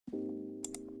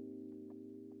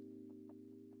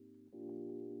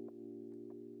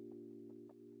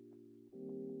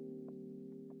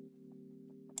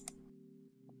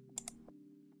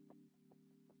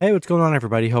Hey, what's going on,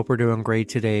 everybody? Hope we're doing great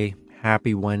today.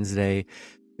 Happy Wednesday.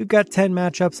 We've got 10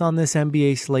 matchups on this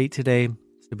NBA slate today,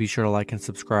 so be sure to like and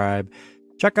subscribe.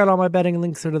 Check out all my betting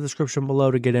links in the description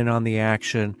below to get in on the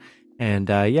action. And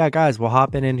yeah, guys, we'll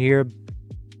hop in here.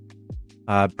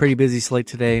 Pretty busy slate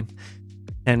today.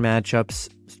 10 matchups,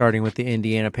 starting with the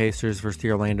Indiana Pacers versus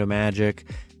the Orlando Magic.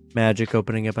 Magic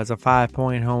opening up as a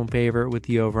 5-point home favorite with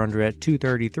the over-under at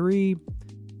 233.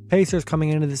 Pacers coming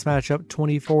into this matchup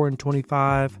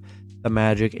 24-25. The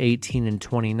Magic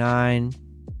 18-29.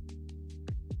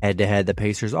 Head-to-head, the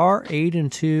Pacers are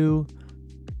 8-2.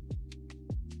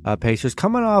 Pacers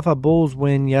coming off a Bulls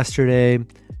win yesterday.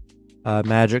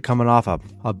 Magic coming off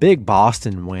a big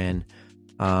Boston win.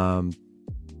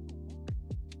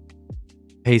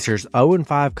 Pacers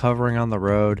 0-5 covering on the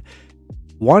road.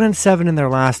 1-7 in their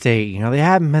last 8. You know, they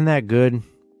haven't been that good,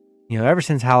 ever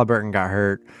since Halliburton got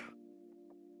hurt.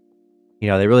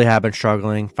 They really have been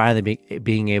struggling, finally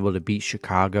being able to beat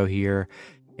Chicago here.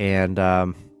 And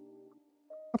I'm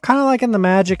kind of liking the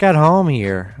Magic at home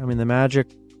here. I mean, the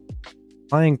Magic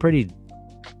playing pretty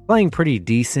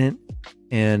decent.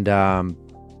 And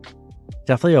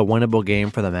definitely a winnable game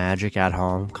for the Magic at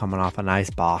home, coming off a nice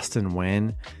Boston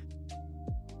win.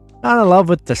 Not in love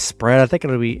with the spread. I think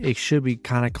it should be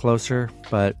kind of closer,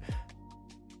 but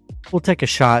we'll take a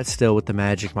shot still with the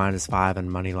Magic -5 and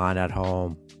money line at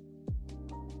home.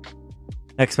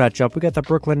 Next matchup, we got the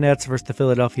Brooklyn Nets versus the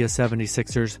Philadelphia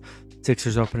 76ers.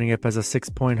 Sixers opening up as a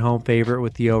 6-point home favorite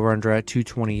with the over-under at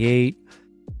 228.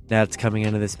 Nets coming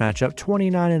into this matchup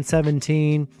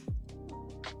 29-17.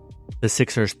 The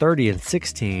Sixers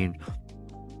 30-16.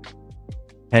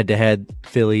 Head-to-head,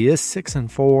 Philly is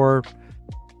 6-4.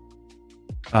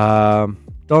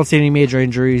 Don't see any major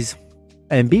injuries.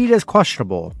 Embiid is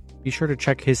questionable. Be sure to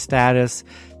check his status.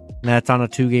 Nets on a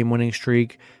 2-game winning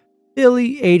streak.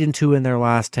 Philly 8-2 in their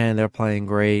last 10. They're playing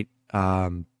great.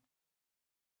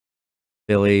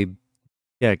 Philly,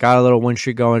 got a little win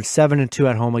streak going. 7-2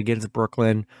 at home against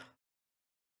Brooklyn.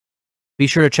 Be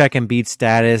sure to check Embiid's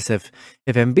status. If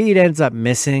Embiid ends up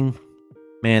missing,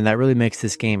 man, that really makes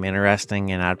this game interesting.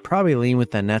 And I'd probably lean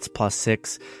with the Nets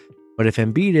 +6. But if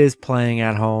Embiid is playing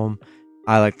at home,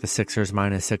 I like the Sixers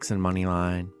 -6 and money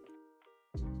line.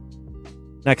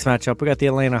 Next matchup, we got the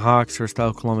Atlanta Hawks versus the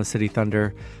Oklahoma City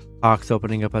Thunder. Hawks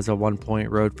opening up as a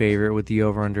 1-point road favorite with the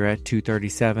over-under at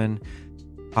 237.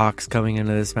 Hawks coming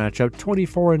into this matchup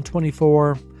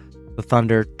 24-24. The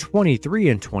Thunder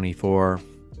 23-24.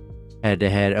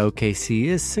 Head-to-head, OKC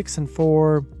is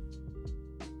 6-4.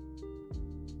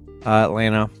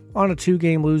 Atlanta on a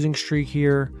 2-game losing streak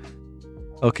here.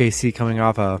 OKC coming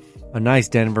off a nice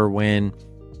Denver win.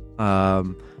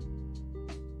 Atlanta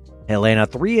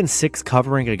 3-6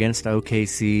 covering against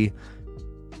OKC.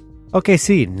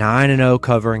 OKC 9-0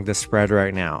 covering the spread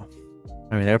right now.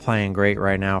 I mean, they're playing great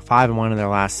right now. 5-1 in their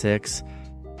last 6.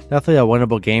 Definitely a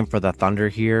winnable game for the Thunder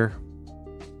here.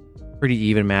 Pretty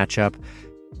even matchup.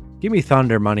 Give me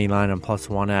Thunder money line and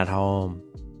 +1 at home.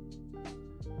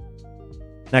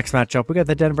 Next matchup, we got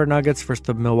the Denver Nuggets versus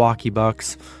the Milwaukee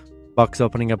Bucks. Bucks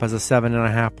opening up as a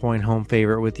 7.5-point home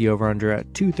favorite with the over-under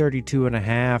at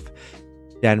 232.5.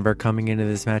 Denver coming into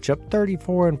this matchup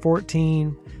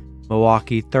 34-14.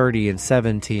 Milwaukee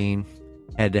 30-17.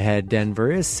 Head-to-head, Denver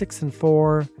is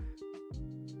 6-4.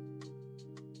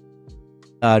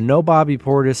 No Bobby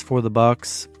Portis for the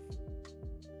Bucks.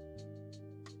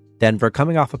 Denver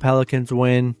coming off a Pelicans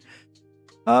win.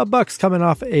 Bucks coming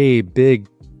off a big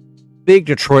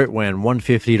Detroit win,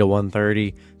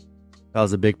 150-130. That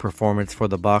was a big performance for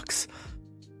the Bucks.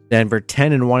 Denver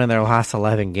 10-1 in their last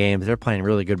 11 games. They're playing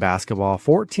really good basketball.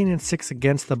 14-6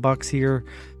 against the Bucks here.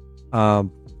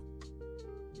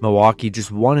 Milwaukee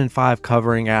just 1-5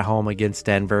 covering at home against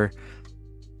Denver.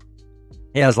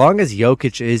 Yeah, as long as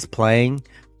Jokic is playing,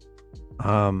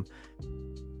 I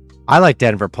like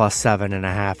Denver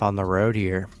 +7.5 on the road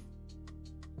here.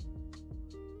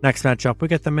 Next matchup, we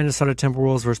get the Minnesota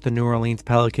Timberwolves versus the New Orleans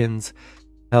Pelicans.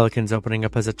 Pelicans opening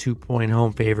up as a 2-point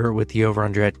home favorite with the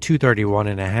over-under at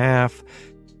 231.5.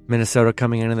 Minnesota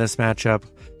coming into this matchup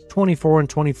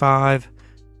 24-25.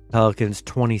 Pelicans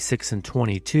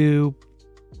 26-22.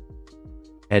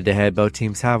 Head-to-head, both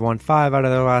teams have won 5 out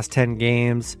of their last 10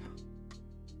 games.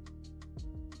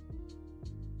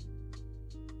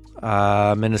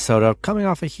 Minnesota coming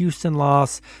off a Houston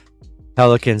loss.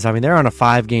 Pelicans, I mean, they're on a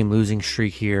 5-game losing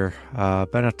streak here.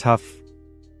 Been tough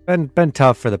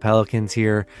for the Pelicans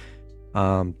here.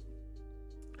 But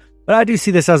I do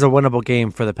see this as a winnable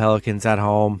game for the Pelicans at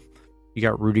home. You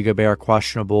got Rudy Gobert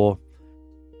questionable.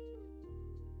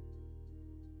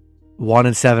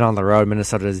 1-7 on the road.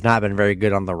 Minnesota has not been very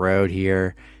good on the road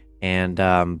here. And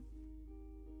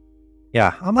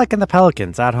Yeah, I'm liking the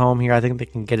Pelicans at home here. I think they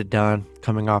can get it done,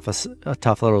 coming off a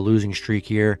tough little losing streak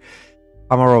here.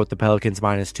 I'm going to roll with the Pelicans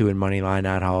 -2 in money line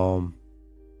at home.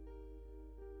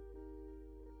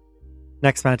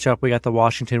 Next matchup, we got the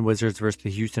Washington Wizards versus the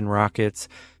Houston Rockets.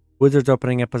 Wizards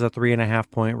opening up as a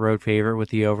 3.5-point road favorite with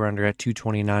the over-under at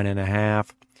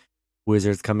 229.5.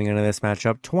 Wizards coming into this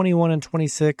matchup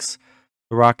 21-26.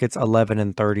 The Rockets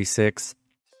 11-36.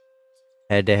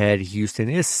 Head-to-head, Houston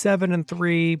is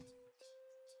 7-3.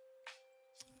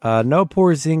 No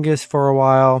Porzingis for a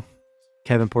while.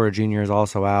 Kevin Porter Jr. is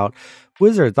also out.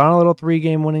 Wizards on a little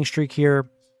 3-game winning streak here.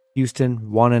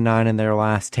 Houston 1-9 in their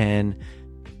last 10.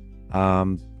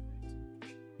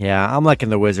 Yeah, I'm liking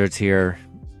the Wizards here.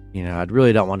 You know, I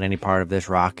really don't want any part of this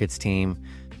Rockets team.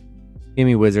 Give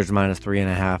me Wizards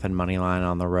 -3.5 and money line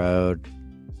on the road.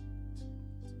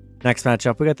 Next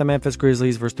matchup, we got the Memphis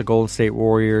Grizzlies versus the Golden State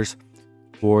Warriors.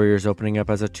 Warriors opening up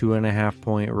as a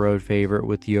 2.5-point road favorite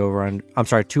with the over-under.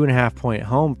 2.5-point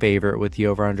home favorite with the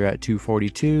over-under at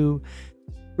 242.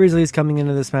 Grizzlies coming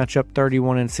into this matchup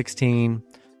 31-16.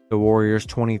 The Warriors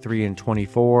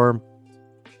 23-24.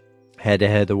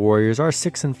 Head-to-head, the Warriors are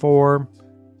 6-4.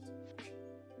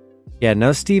 Yeah,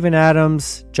 no Steven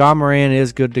Adams. John Moran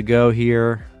is good to go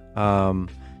here.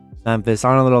 Memphis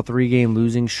on a little 3-game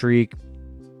losing streak.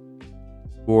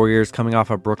 Warriors coming off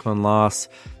a Brooklyn loss.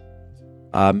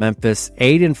 Memphis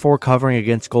 8-4 covering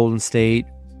against Golden State.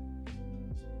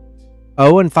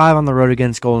 0-5 on the road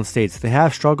against Golden State. So they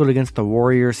have struggled against the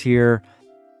Warriors here.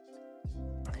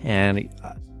 And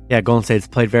yeah, Golden State's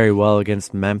played very well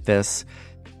against Memphis.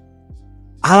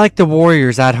 I like the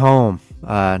Warriors at home.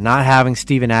 Not having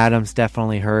Steven Adams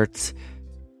definitely hurts.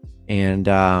 And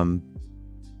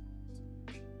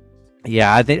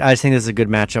yeah, I just think this is a good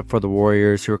matchup for the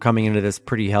Warriors, who are coming into this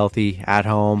pretty healthy at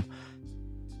home.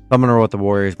 I'm going to roll with the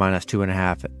Warriors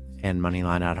 -2.5 and money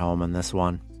line at home in this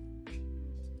one.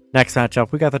 Next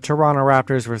matchup, we got the Toronto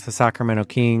Raptors versus the Sacramento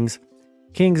Kings.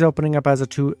 Kings opening up as a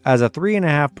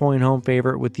 3.5-point home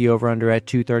favorite with the over-under at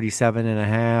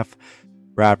 237.5.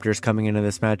 Raptors coming into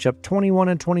this matchup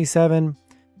 21-27.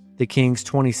 The Kings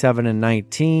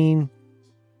 27-19.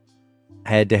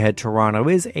 Head-to-head, Toronto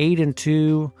is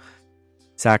 8-2.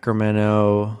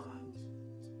 Sacramento,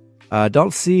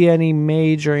 don't see any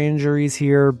major injuries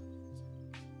here.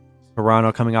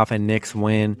 Toronto coming off a Knicks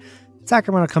win.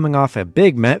 Sacramento coming off a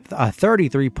big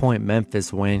 33-point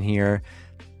Memphis win here.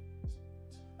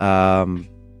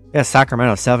 Yeah,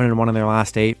 Sacramento 7-1 in their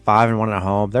last 8, 5-1 at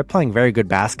home. They're playing very good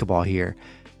basketball here,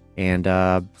 and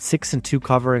 6-2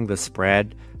 covering the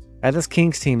spread. This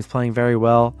Kings team is playing very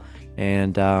well,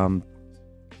 and I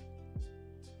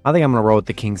think I'm going to roll with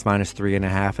the Kings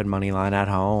 -3.5 and money line at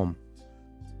home.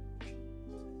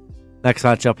 Next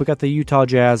matchup, we got the Utah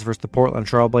Jazz versus the Portland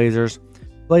Trail Blazers.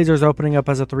 Blazers opening up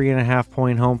as a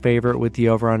 3.5-point home favorite with the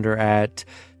over-under at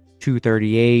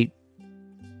 238.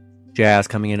 Jazz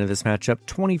coming into this matchup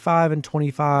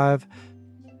 25-25.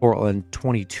 Portland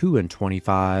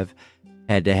 22-25.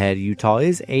 Head-to-head, Utah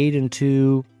is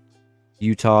 8-2.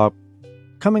 Utah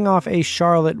coming off a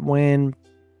Charlotte win.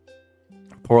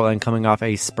 Portland coming off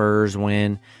a Spurs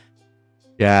win.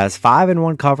 Jazz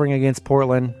 5-1 covering against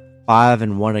Portland.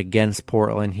 5-1 against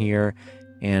Portland here.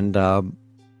 And I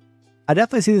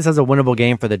definitely see this as a winnable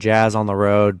game for the Jazz on the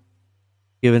road.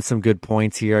 Given some good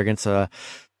points here against a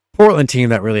Portland team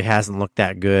that really hasn't looked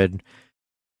that good.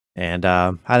 And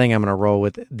I think I'm going to roll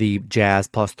with the Jazz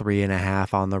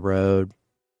 +3.5 on the road.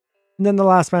 And then the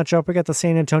last matchup, we got the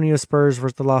San Antonio Spurs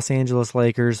versus the Los Angeles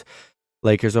Lakers.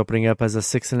 Lakers opening up as a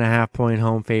 6.5-point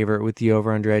home favorite with the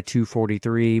over-under at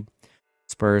 243.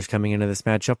 Spurs coming into this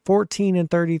matchup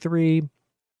 14-33.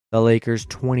 The Lakers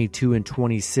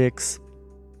 22-26.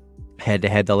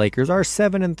 Head-to-head, the Lakers are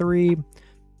 7-3.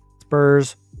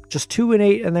 Spurs just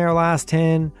 2-8 in their last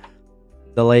 10.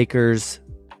 The Lakers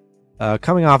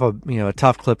coming off a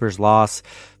tough Clippers loss.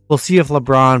 We'll see if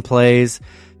LeBron plays.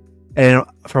 And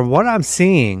from what I'm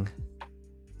seeing,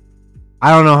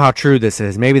 I don't know how true this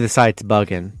is. Maybe the site's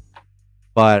bugging,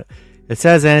 but it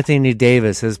says Anthony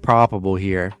Davis is probable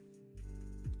here.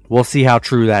 We'll see how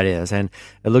true that is. And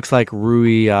it looks like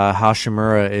Rui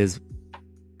Hachimura is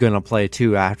going to play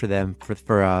too after them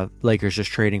for Lakers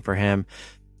just trading for him.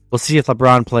 We'll see if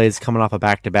LeBron plays coming off a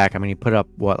back-to-back. I mean, he put up,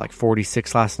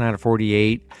 46 last night or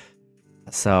 48?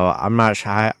 So I'm not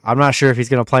sure if he's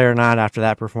going to play or not after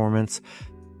that performance.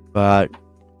 But,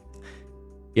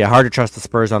 yeah, hard to trust the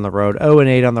Spurs on the road.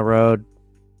 0-8 on the road.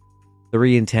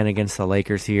 3-10 against the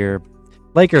Lakers here.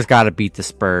 Lakers got to beat the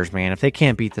Spurs, man. If they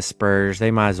can't beat the Spurs,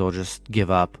 they might as well just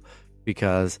give up,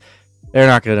 because they're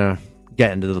not going to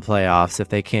get into the playoffs if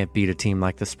they can't beat a team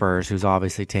like the Spurs, who's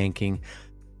obviously tanking.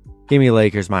 Give me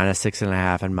Lakers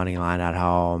 -6.5 and money line at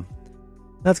home.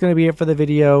 That's going to be it for the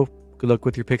video. Good luck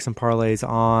with your picks and parlays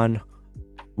on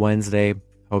Wednesday.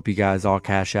 Hope you guys all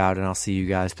cash out, and I'll see you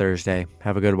guys Thursday.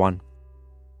 Have a good one.